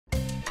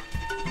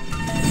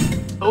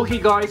Okay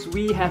guys,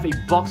 we have a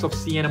box of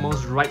sea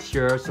animals right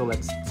here, so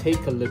let's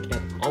take a look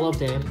at all of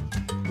them.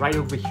 Right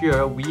over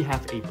here, we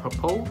have a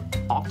purple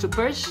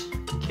octopus.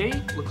 Okay,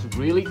 looks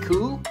really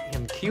cool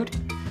and cute.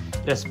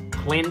 There's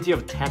plenty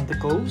of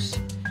tentacles.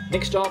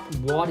 Next up,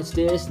 what is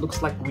this?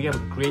 Looks like we have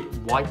a great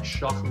white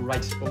shark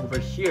right over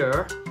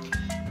here.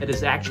 It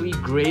is actually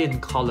gray in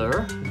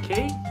color,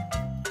 okay?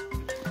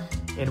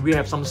 And we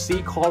have some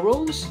sea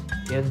corals.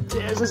 And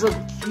this is a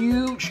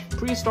huge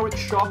prehistoric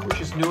shark which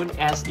is known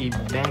as a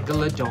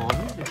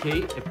megalodon,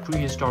 okay? A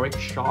prehistoric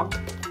shark.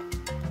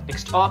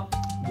 Next up,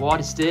 what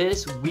is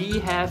this? We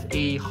have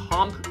a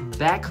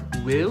humpback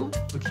whale,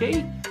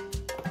 okay?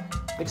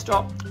 Next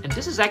up, and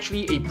this is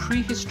actually a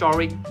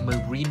prehistoric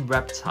marine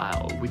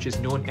reptile which is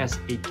known as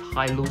a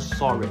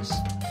Tylosaurus.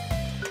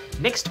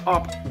 Next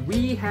up,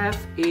 we have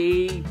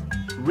a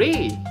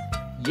ray.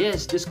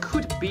 Yes, this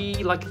could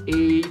be like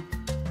a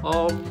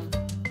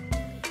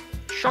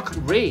shark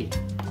ray.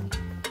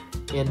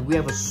 And we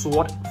have a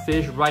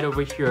swordfish right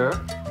over here.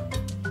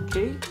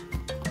 Okay,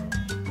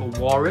 a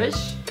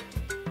walrus.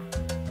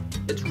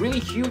 It's really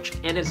huge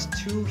and it's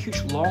two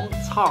huge long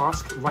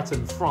tusks right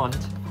in front.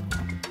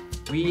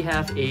 We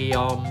have a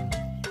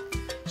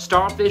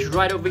starfish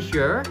right over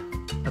here,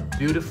 a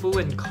beautiful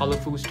and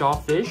colorful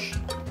starfish,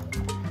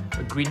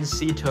 a green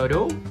sea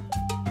turtle.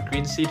 The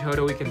green sea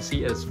turtle, you can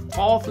see its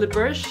paw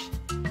flippers.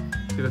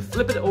 If you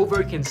flip it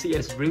over, you can see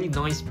its really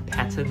nice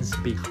patterns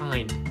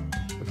behind.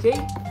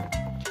 Okay,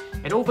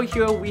 and over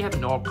here we have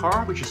an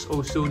orca, which is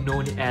also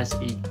known as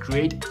a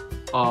great,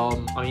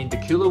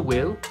 the killer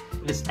whale.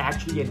 It is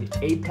actually an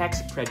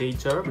apex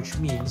predator, which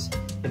means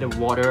in the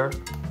water,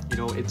 you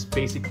know, it's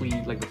basically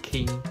like the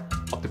king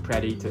of the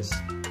predators.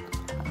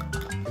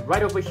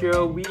 Right over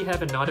here, we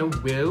have another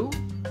whale.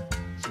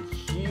 It's a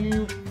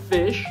huge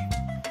fish.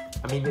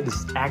 It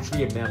is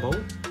actually a mammal.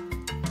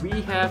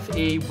 We have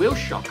a whale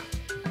shark.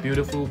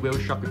 Beautiful whale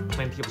shark with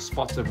plenty of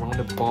spots around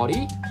the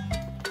body.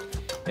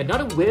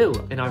 Another whale,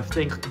 and I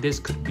think this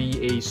could be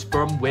a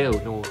sperm whale.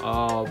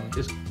 No,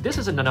 this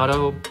is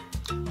another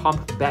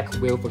humpback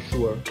whale for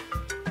sure.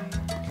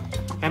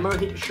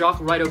 Hammerhead shark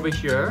right over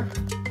here.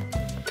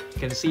 You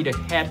can see the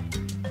head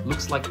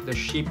looks like the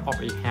shape of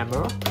a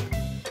hammer.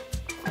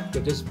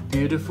 With this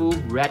beautiful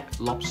red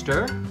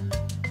lobster.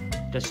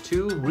 There's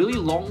two really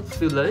long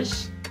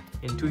fillers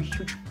and two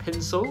huge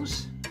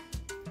pincers.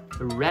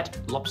 A red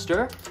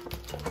lobster.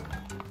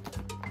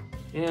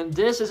 And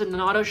this is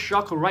another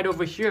shark right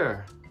over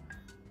here.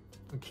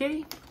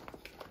 Okay,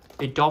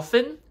 a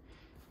dolphin.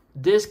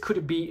 This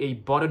could be a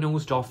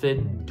bottlenose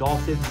dolphin.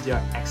 Dolphins, they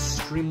are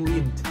extremely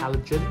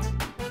intelligent,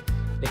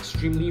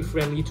 extremely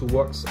friendly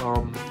towards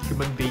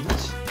human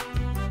beings.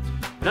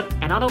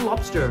 Another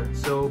lobster.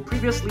 So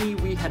previously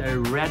we had a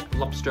red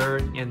lobster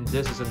and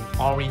this is an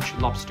orange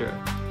lobster.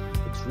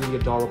 It's really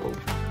adorable.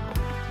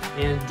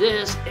 And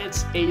this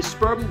is a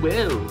sperm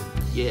whale.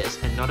 Yes,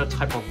 another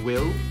type of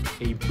whale,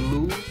 a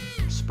blue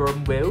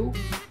sperm whale.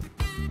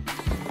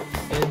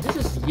 And this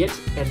is yet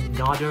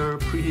another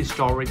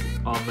prehistoric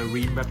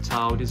marine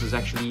reptile. This is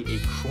actually a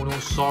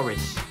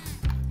Kronosaurus.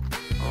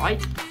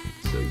 Alright,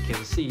 so you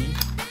can see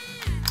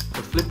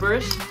the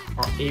flippers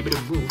are able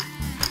to move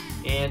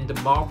and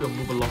the mouth will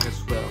move along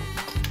as well.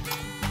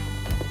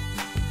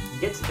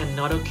 Yet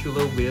another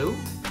killer whale.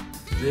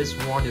 This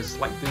one is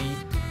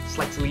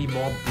slightly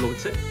more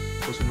bloated,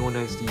 also known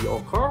as the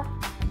orca.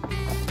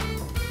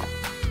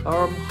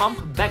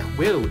 Humpback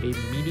whale, a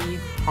mini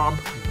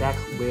humpback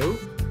whale.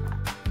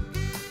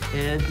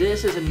 And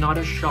this is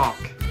another shark.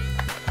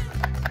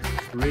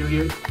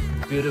 Really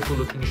beautiful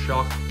looking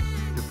shark.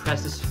 If you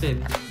press this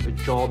fin, the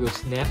jaw will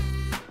snap.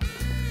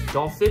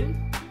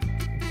 Dolphin.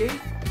 Okay.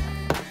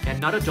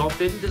 Another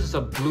dolphin. This is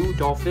a blue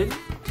dolphin.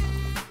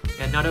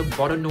 Another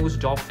bottlenose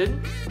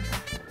dolphin.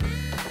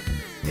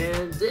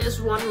 And this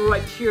one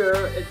right here,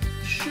 it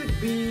should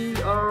be,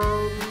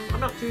 I'm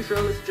not too sure.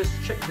 Let's just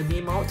check the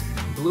name out.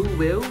 Blue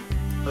whale.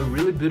 A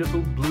really beautiful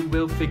blue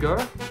whale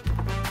figure.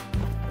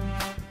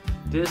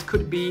 This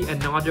could be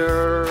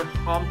another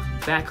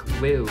humpback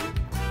whale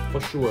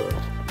for sure.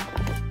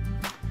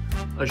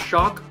 A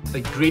shark, a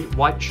great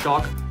white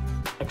shark,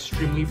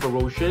 extremely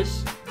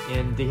ferocious,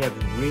 and they have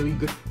really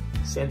good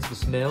sense of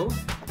smell.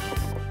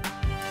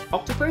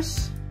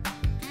 Octopus,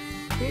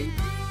 okay,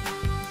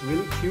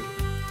 really cute.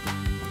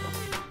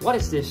 What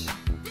is this?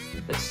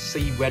 Let's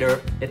see whether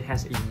it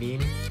has a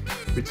name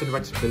written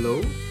right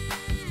below.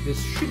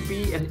 This should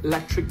be an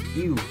electric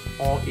eel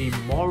or a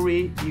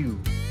moray eel.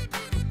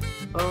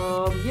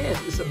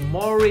 Yes, it's a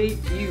moray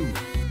eel.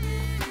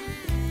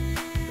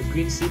 The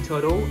green sea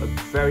turtle, a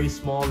very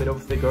small little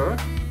figure.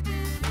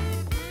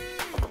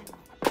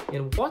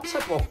 And what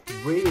type of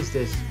ray is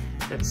this?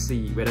 Let's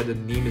see whether the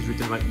name is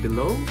written right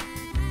below.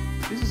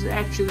 This is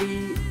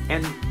actually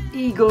an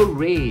eagle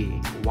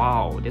ray.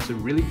 Wow, that's a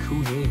really cool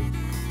name.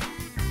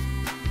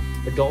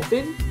 A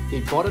dolphin,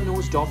 a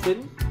bottlenose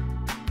dolphin.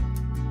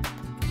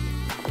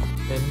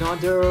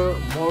 Another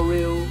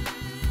moray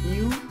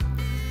eel.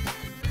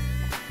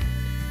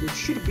 It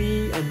should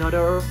be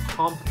another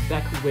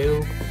humpback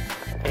whale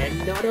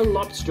Another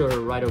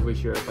lobster right over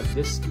here, but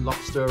this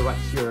lobster right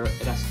here,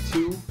 it has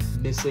two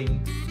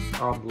missing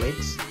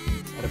legs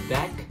at the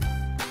back.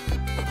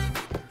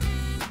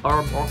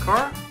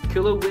 Orca,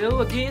 killer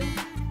whale again.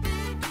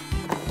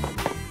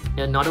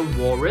 Another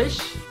walrus.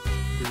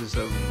 This is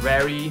a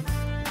very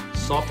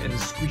soft and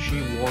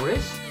squishy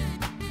walrus.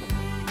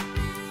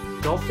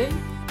 Dolphin.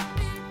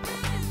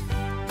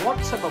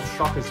 What type of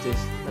shark is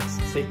this? Let's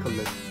take a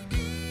look.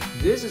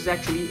 This is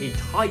actually a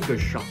tiger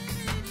shark.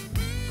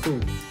 Cool.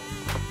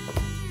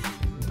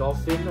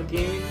 Dolphin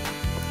again.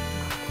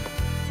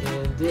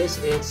 And this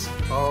is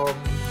the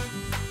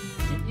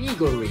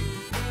eagle ring.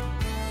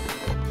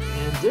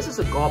 And this is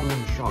a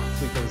goblin shark.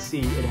 So you can see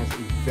it has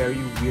a very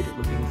weird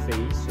looking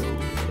face. So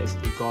it is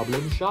a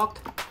goblin shark.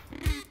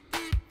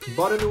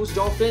 Bottlenose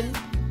dolphin.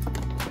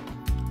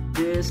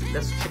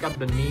 Let's check out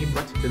the name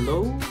right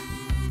below.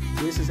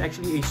 This is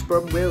actually a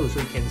sperm whale, so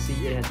you can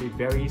see it has a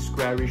very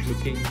squarish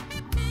looking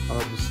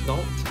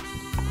snout.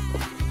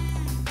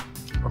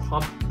 A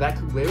humpback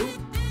whale.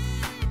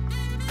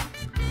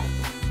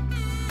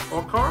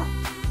 Orca.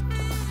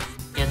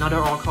 Another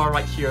orca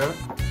right here.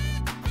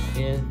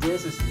 And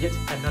this is yet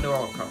another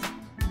orca.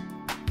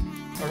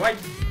 Alright.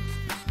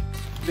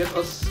 We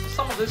have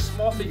some of these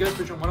small figures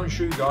which I want to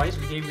show you guys.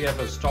 Okay, we have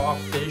a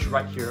starfish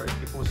right here.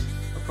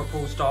 A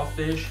purple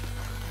starfish.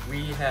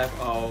 We have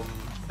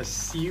a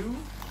seal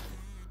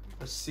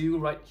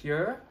right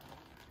here,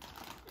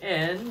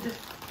 and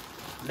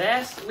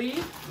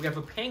lastly we have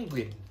a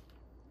penguin,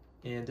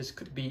 and this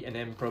could be an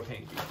emperor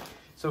penguin.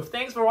 So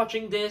thanks for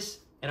watching this,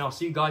 and I'll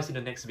see you guys in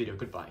the next video.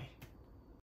 Goodbye.